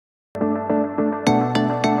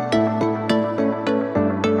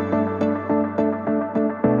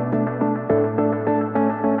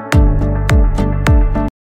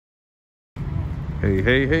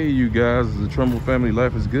Hey, you guys. The Trumbull family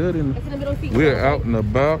life is good, and we're out and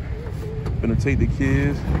about. Gonna take the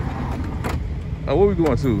kids. Where we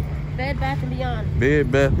going to? Bed Bath & Beyond.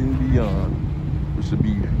 Bed Bath & Beyond. We should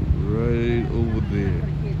be right over there.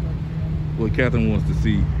 Well, Catherine wants to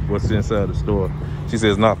see what's inside the store. She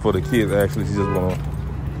says not for the kids, actually. She just want to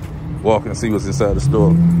walk and see what's inside the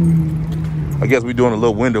store. I guess we're doing a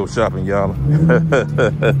little window shopping, y'all.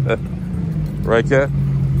 Right, Kat?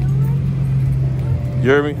 You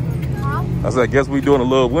hear me? I said, I guess we doing a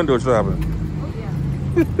little window shopping. Oh,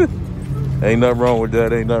 yeah. Ain't nothing wrong with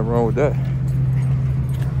that. Ain't nothing wrong with that.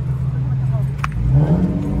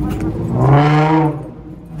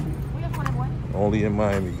 Only in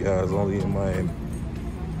Miami, guys. Only in Miami.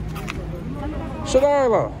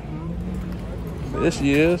 Shadarla. There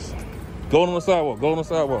she is. Go on the sidewalk. Go on the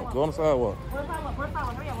sidewalk. Go on the sidewalk.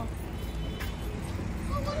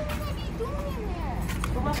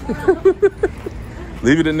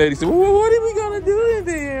 Leave it in there. He said, well, what are we going to do in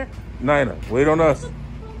there? Nina, wait on us.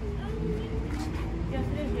 Yes,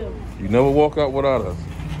 it is you. You never walk out without us.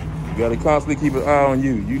 You got to constantly keep an eye on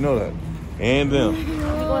you. You know that. And them. You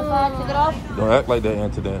go inside, take it off? Don't act like that,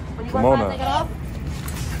 Antonin. Come on now. Take it off?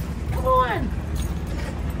 Come on.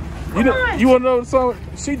 You want to know something?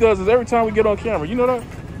 She does this every time we get on camera. You know that?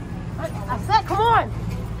 I said, come on.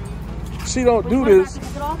 She don't do this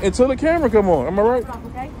until the camera come on. Am I right?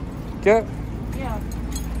 Okay. Kat? Yeah.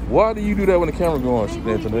 Why do you do that when the camera goes on,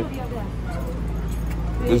 Antonin?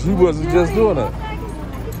 Because you wasn't just doing that.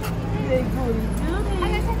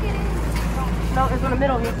 No, it's in the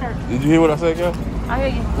middle of your shirt. Did you hear what I said, Kat? I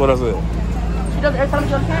hear you. What I said? She does it every time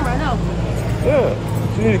she's on camera, I know. Yeah.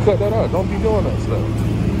 She need to cut that out. Don't be doing that stuff.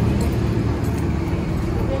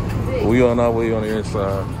 We on our way on the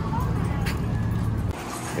inside.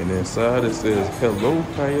 And inside it says, hello,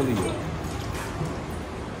 Kylie.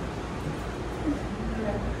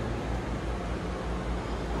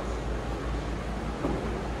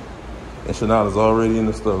 And Shanae is already in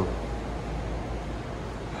the stove.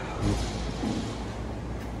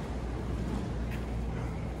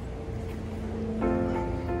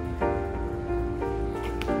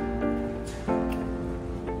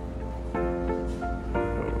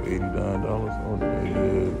 $89. Oh, no.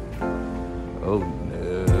 Oh, no.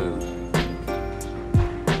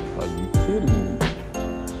 Are you kidding me?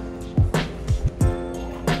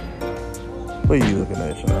 What are you looking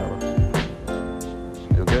at, Shanae?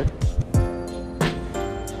 You okay?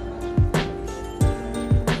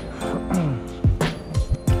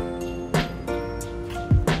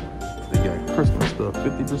 They got Christmas stuff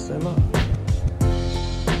 50% off.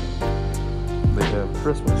 They have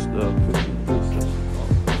Christmas stuff 50% off.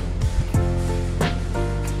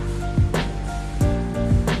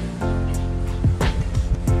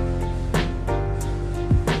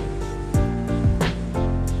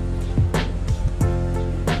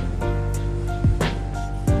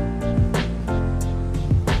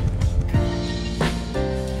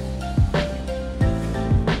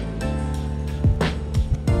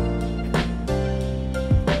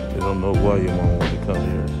 I don't know why your mom wanted to come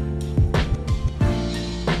here.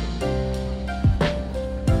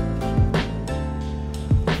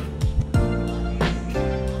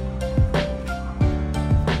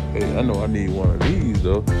 Hey, I know I need one of these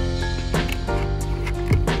though.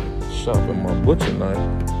 Shopping my butcher knife.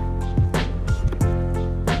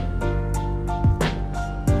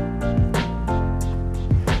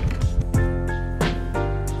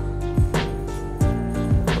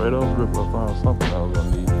 Right off rip, I found something I was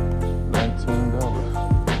gonna need.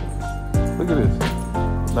 $19. Look at this.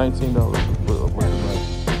 $19 for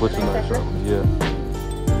butcher knife shopping. Yeah.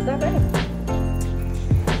 It's not bad.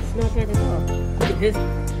 It's not bad at all. Look at this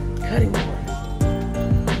cutting board.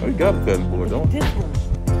 Oh, you got a cutting board, don't you? This one.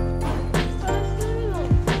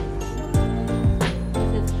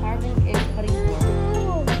 This is carving and cutting board.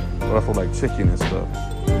 Well, that's for like chicken and stuff.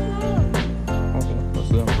 Okay, that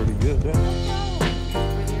sounds pretty good then.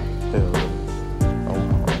 Hell, I'm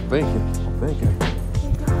thinking.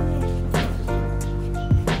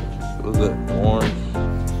 What is that? Orange?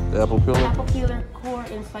 The apple peeler? Apple peeler, core,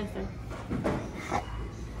 and slicer.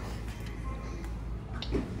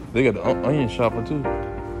 They got the onion chopper too. I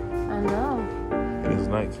know. And it's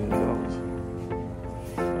 $19.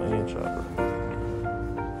 Onion chopper.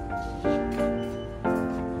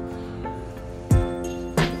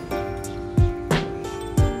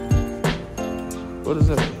 What is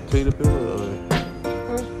that? Potato peeler or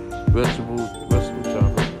vegetable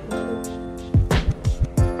chopper?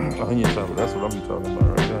 Onion chopper. That's what I'm talking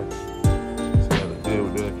about right now. So I got to deal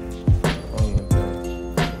with that onion thing.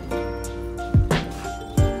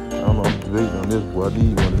 I don't know. I'm debating on this. Boy, I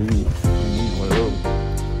need one of these. I need one of told me.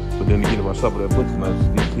 But then again, if I shop at that butcher night,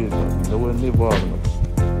 these kids don't be nowhere near bothering them.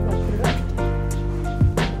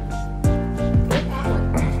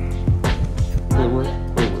 Wait.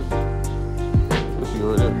 This you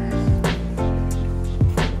right there.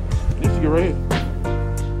 This you right here.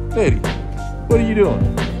 Lady, what are you doing?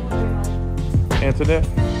 Answer that.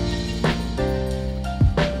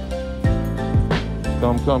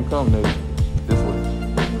 Come, Nettie. This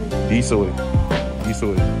way. This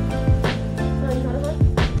way.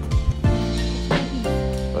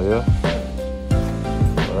 Oh yeah?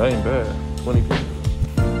 Oh, that ain't bad. 20 people.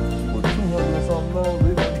 With 200 or something low,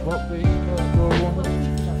 they got bump there.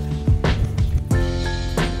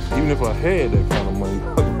 Even if I had that kind of money, I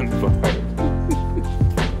wouldn't buy it.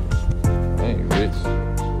 I ain't rich.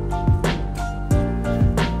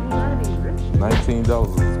 $19 as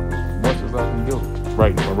much as I can go.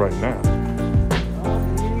 Right now.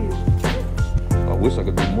 I wish I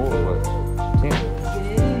could do more, but I can't.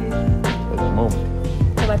 At the moment.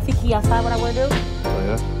 So my tiki outside, what I want to do? Oh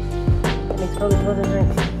yeah? Make sure we go to drink.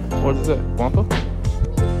 What is that? Wampa?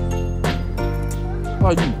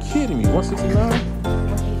 Are you kidding me? 169?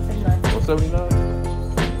 179?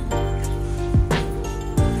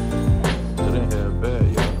 That ain't half bad,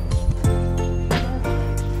 y'all.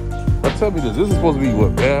 Now tell me this is supposed to be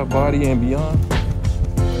what? Bath, Body, and Beyond?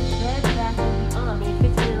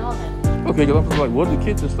 Okay, because I'm just like, where did the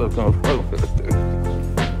kitchen stuff come from?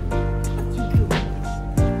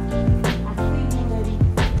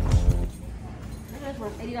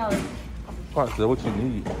 $80. Alright, so what you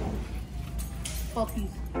need? 4 pieces.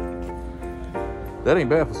 That ain't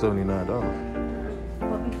bad for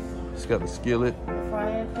 $79. It's got the skillet.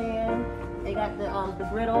 Frying pan. They got the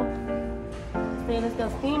griddle. Stainless steel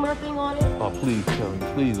steamer thing on it. Oh, please tell me.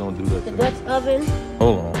 Please don't do that The to Dutch me. oven.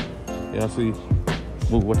 Hold on. Yeah, I see.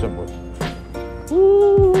 Move, watch out, boy.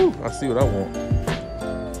 Woo! I see what I want.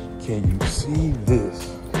 Can you see this?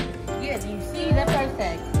 Yeah, do you see that price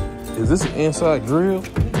tag? Is this an inside grill? Do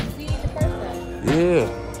you see the price tag? Yeah.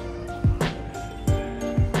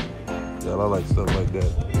 Yeah, I like stuff like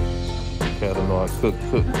that. Cat don't know how to cook.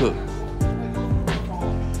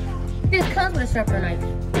 This comes with a sharpener knife.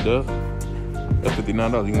 It does? That's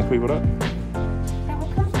 $59. You want to pay for that? That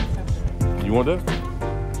one comes with a sharpener knife. You want that?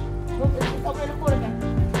 Look, it's over in the quarter back.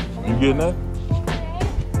 You getting that?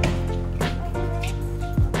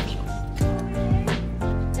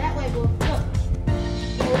 That way, boo. Look.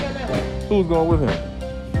 Go down that way. Who's going with him?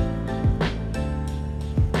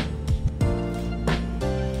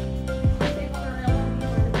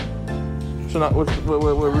 Should I, wait,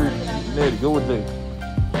 Nettie, go with Jay.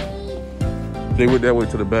 Jay went that way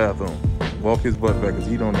to the bathroom. Walk his butt back because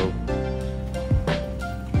he don't know.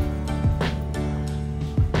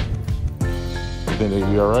 You think they'll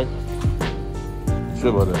be all right? Sure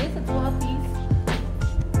about that? It's a 12 piece.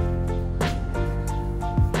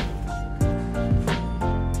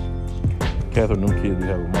 Catherine, them kids be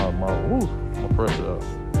having my pressure up.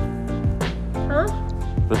 Huh?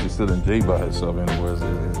 Especially sitting Jay by himself anywhere. It's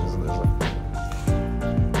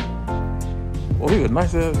oh, he got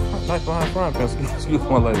nice behind frying pan. Excuse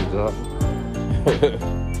my language, y'all.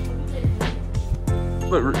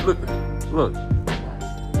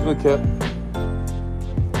 Look, Cat.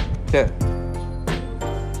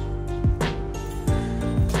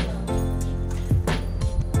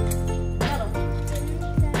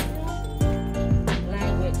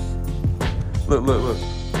 Language. Look.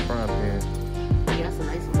 Frying pan. Yeah, that's a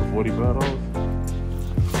nice one. $45.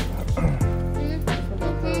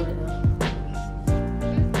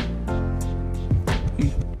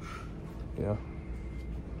 Yeah.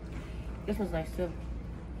 This one's nice too.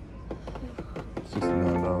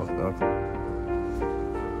 $69, doctor.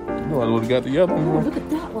 You know I would have got the other Oh, one. look at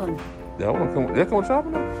that one. That come with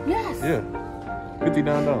chopping up? Yes. Yeah.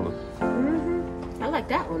 $59. I like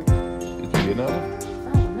that one. Did you get that one?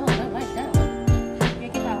 Oh no, I like that one. Yeah,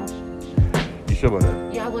 get that one. You sure about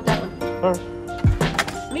that? Yeah, I want that one. Alright.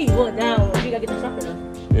 Me, you want that one. You gotta get the sharpener.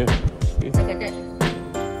 Yeah. I got that.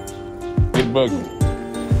 Get a buggy.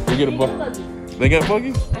 Go get a buggy. They got buggy?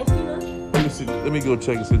 I ain't seen none. Let me see. Let me go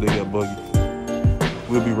check and see if they got buggy.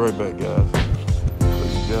 We'll be right back, guys. So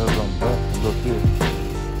you guys, I'm back. Look here.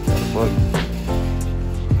 Got a buggy.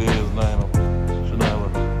 There's Nina. Shanila.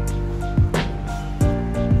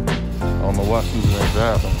 I don't know why she was in that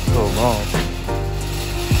bathroom for so long.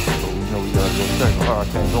 So we know we gotta go check her. I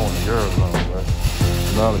can't go in the girls' room, right?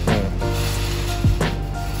 Now they can.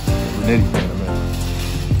 Renee can in a minute.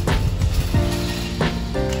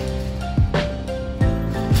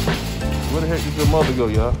 Where the heck did your mother go,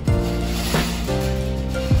 y'all?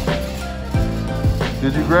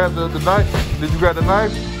 Did you grab the knife? Did you grab the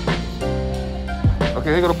knife?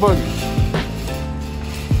 Okay, here go the buggy.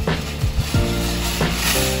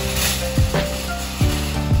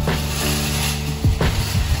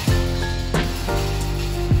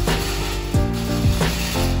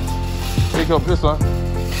 Here go this one.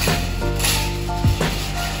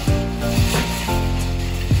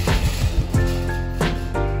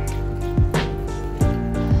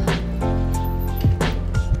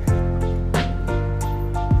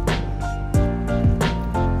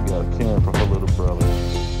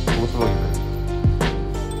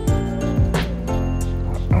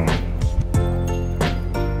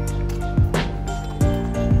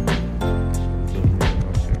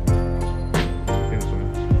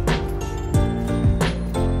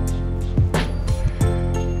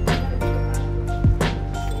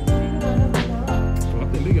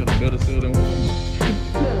 Better sell than Walmart.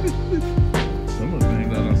 Some of the things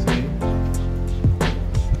that I've seen.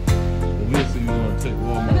 But we'll see. We're going to take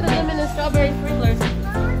Walmart. Look at the lemon and strawberry sprinklers.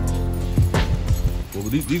 Well,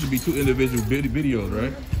 these would be two individual videos,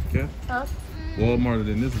 right? Okay. Huh? Walmart and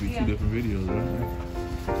then this would be two different videos, right?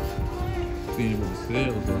 Seeing what the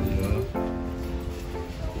sales are, y'all.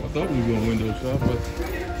 Well, I thought we were going to window shop, but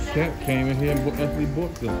Cat came in here and actually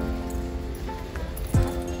bought something.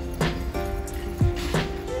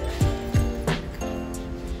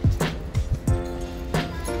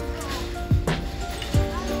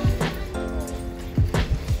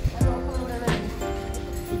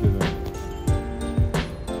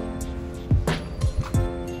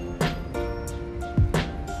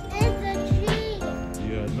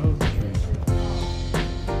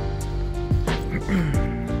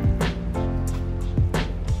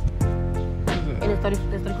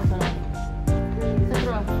 There's 30% off. It's a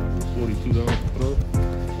throw. $42 throw?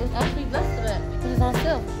 It's actually less than that because it's on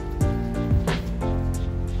sale.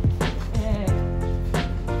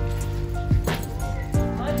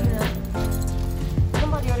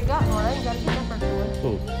 Somebody already got one. I ain't got to get that first one. Oh,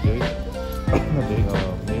 okay.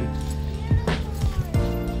 Maybe.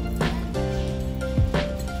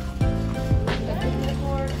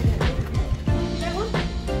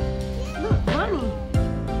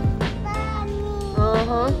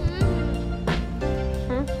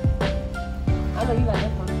 I know you got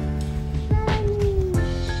that one.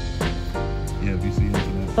 Yeah, if you see into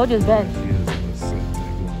that. Told you it's bad. She has a little setback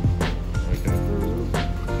going on. Right down her road.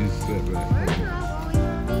 She's set back.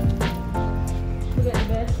 Look at the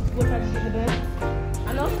bed. We're trying to get in the bed. I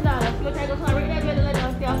know it's not. I'm going to try to go right in that bed and let us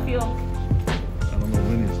feel. I don't know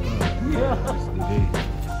when it starts. Yeah. It's the day.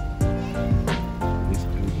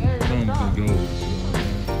 It comes and goes. You know what I'm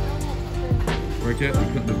saying? Right, Kat?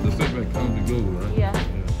 The setback comes and goes, right? Yeah.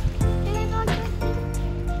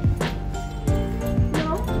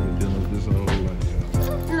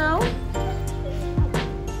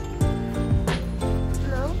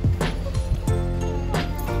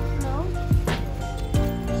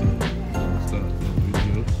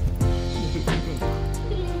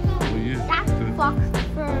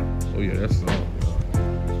 Oh yeah, that's all.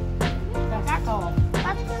 That's all.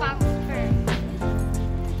 That's fox fur.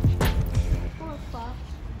 Poor fox.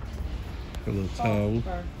 A little towel.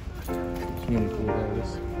 $24.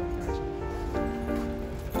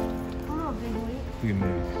 Look at me.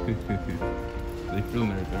 They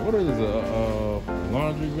feeling everything. What is a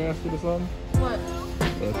laundry basket or something? What?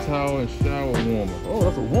 A towel and shower warmer. Oh,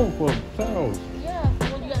 that's a warmer for towels. Yeah,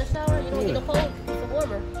 when you got a shower, you don't get a cold. It's a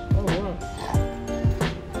warmer. Oh wow.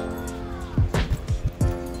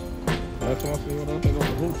 That's why I see what I think of the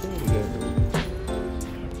hotel together.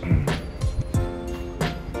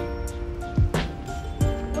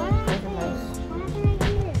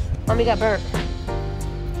 Mommy got burnt.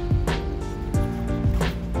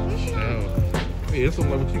 Hey, that's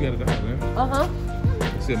something like what you got at the house, man. Uh-huh.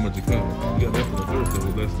 Let's see how much it costs. You got that for the first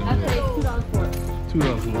one, less than I paid $2 for it. $2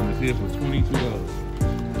 for it. It's here for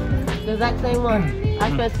 $22. The exact same one. I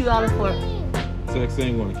spent $2 for it. Exact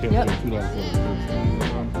same one. Kept Yep. $2 for it.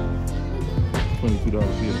 $22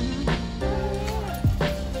 here.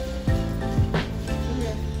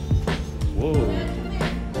 Whoa.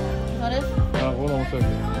 What is? Hold on a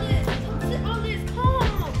second.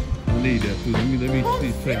 I need that too. Let me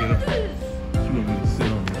see, take it up. She want me to sit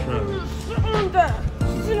on the trailer. Sit on that.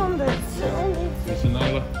 Sit on that. Sit on that. Hey,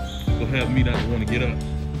 Shanila, go have me not want to get up.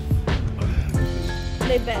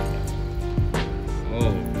 Lay back.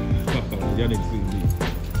 Oh, y'all need to see me.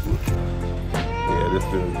 Yeah, this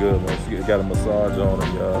feels good, man. She got a massage on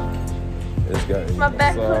it, y'all. It's got a My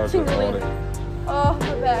back massage on tingling. it. Oh,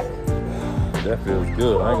 my back. That feels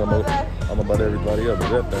good. I ain't gonna know. I don't know about everybody else, but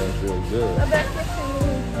that thing feels good. My back is tingling.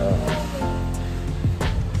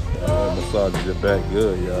 Massages your back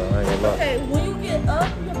good, y'all. I ain't gonna lie. Okay, when you get up,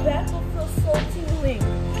 your back will feel so tingling.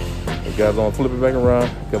 You guys, I'm gonna flip it back around.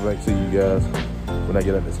 Come back to you guys when I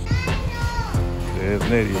get out this. There's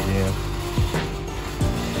Nettie again.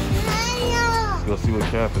 Let's go see what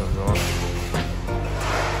Catherine's on.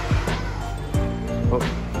 Oh.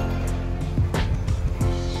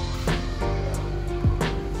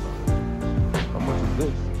 How much is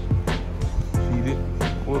this? Cheated.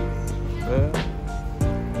 What? Bad?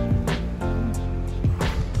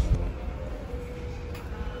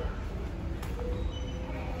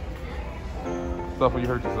 Stop when you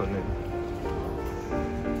hurt yourself, nigga.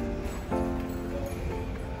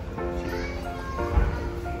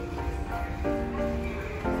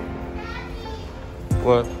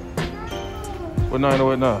 What? What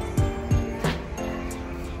 908 now?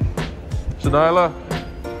 Shanila?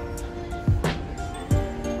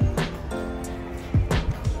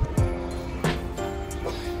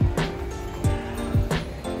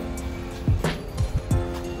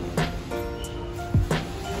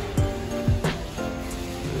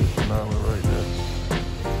 Right there.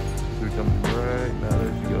 She's coming right now.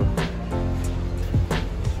 There she goes.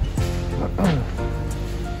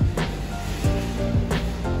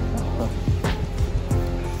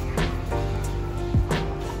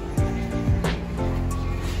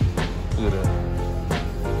 Look at that.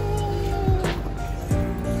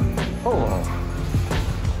 Hold on.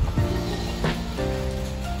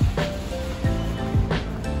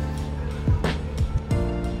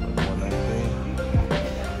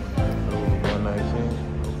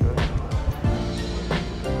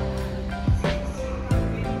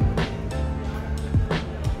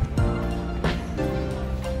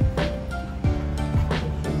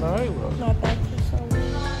 My back is so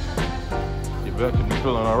weak. Your back should be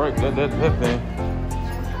feeling all right. That thing.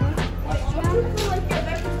 Do you feel like your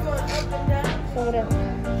back is going up and down? Over there. You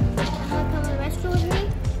wanna come to the restaurant with me?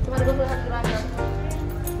 You want to go to the bathroom?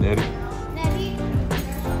 Nettie, Daddy?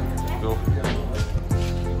 go.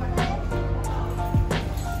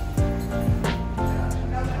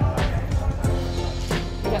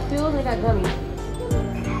 They got pills and they got gummies.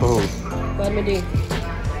 Oh, Vitamin D.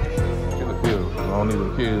 get the pills. I don't need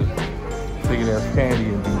the kids thinking that's candy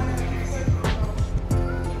and be.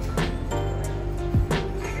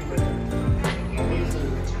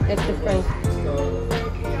 Extra strength.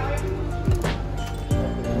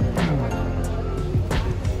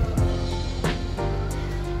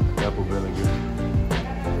 Apple vinegar.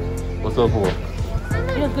 What's up for?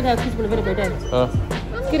 You know it's good to have a teaspoon of vinegar a day. Huh?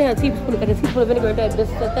 It's good to have a teaspoon of vinegar a day. This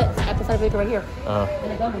is that's apple cider vinegar right here.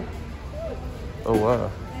 And a gummy. Oh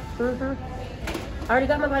wow. I already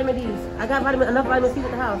got my vitamin D's. I got enough vitamin C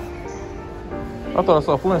at the house. I thought I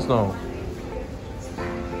saw Flintstone.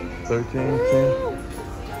 13, 10.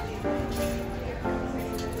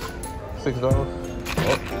 $6. Oh,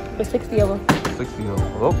 For 60 of them. 60 of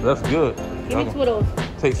them. Oh, that's good. Give me 2 of those.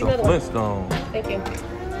 Take some Another one. Flintstone. Thank you.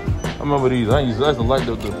 I remember these. I used to like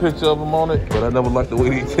the picture of them on it, but I never liked the way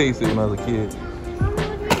they tasted when I was a kid.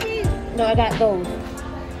 No, I got those.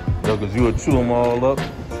 No, because you would chew them all up,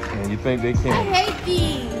 and you think they I can. hate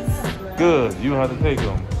these. Good. You don't have to take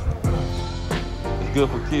them. It's good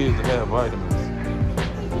for kids to have vitamins.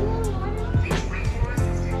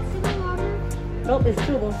 Nope, it's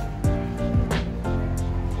 2 of them.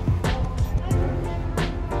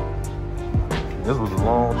 This was a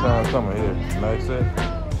long time coming here. Nice set.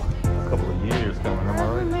 A couple of years coming, am I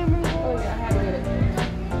right? Oh yeah, I had to get it.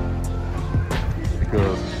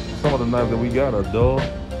 Because some of the knives that we got are dull.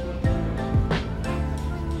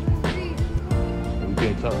 And we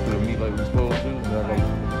can't chop through the meat like we're supposed to. And I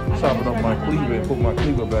gotta chop it up my cleaver and put my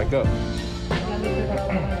cleaver back up.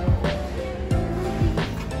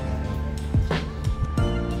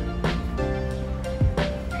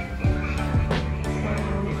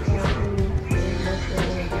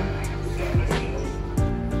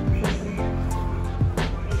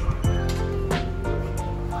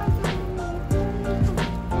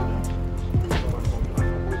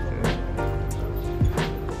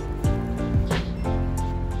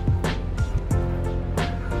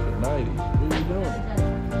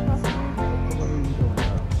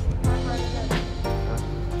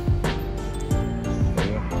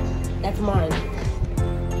 That's mine.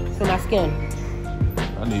 For my skin.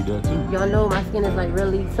 I need that too. Y'all know my skin is like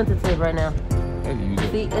really sensitive right now. I can use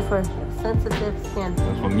it. See, it's for sensitive skin.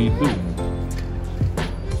 That's for me too.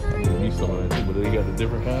 I need me some of that too, but they got a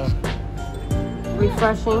different kind.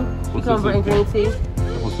 Refreshing. Cucumber and green tea.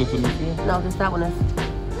 That's for sensitive skin? No, just that one is.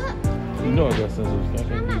 You know I got sensitive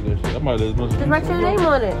skin. I can't use that shit. I might as well Just write your name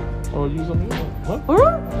on it. or use some of yours. What?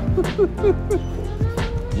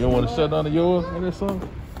 You don't want to shut down to yours or that something?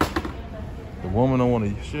 The woman don't want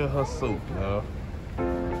to share her soap, y'all.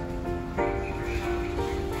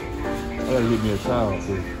 gotta get me a towel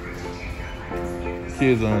too.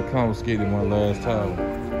 Kids done confiscated my last towel.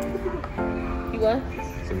 You what?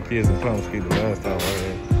 So the kids done confiscated the last towel I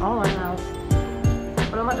had. Oh my house.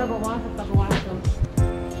 But I'm about to go wash them so I can wash them. I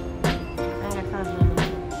ain't got time for them.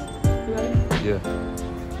 You ready? Yeah.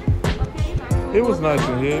 It was nice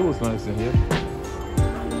in here. It was nice in here.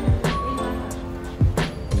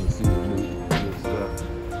 Let me see what new good stuff.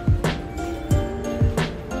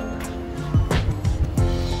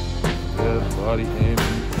 Bed, body, and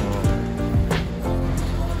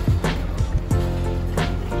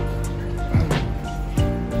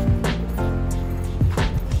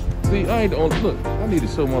see, I ain't the only, look, I need to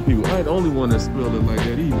show my people. I ain't the only one that spelled it like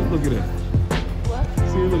that either. Look at that. What?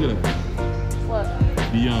 See, look at that. What?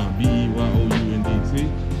 Beyond, B-E-Y-O-U-N-D-T.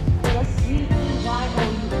 Well, that's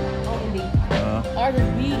B-E-Y-O-U-N-D. Ours is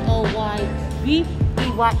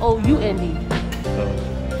B-E-Y-O-U-N-D.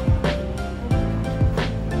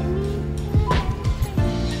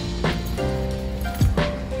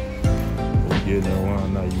 We're getting around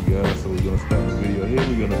now, you guys. So we're gonna stop the video here.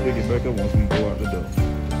 We're gonna pick it back up once we go out the door.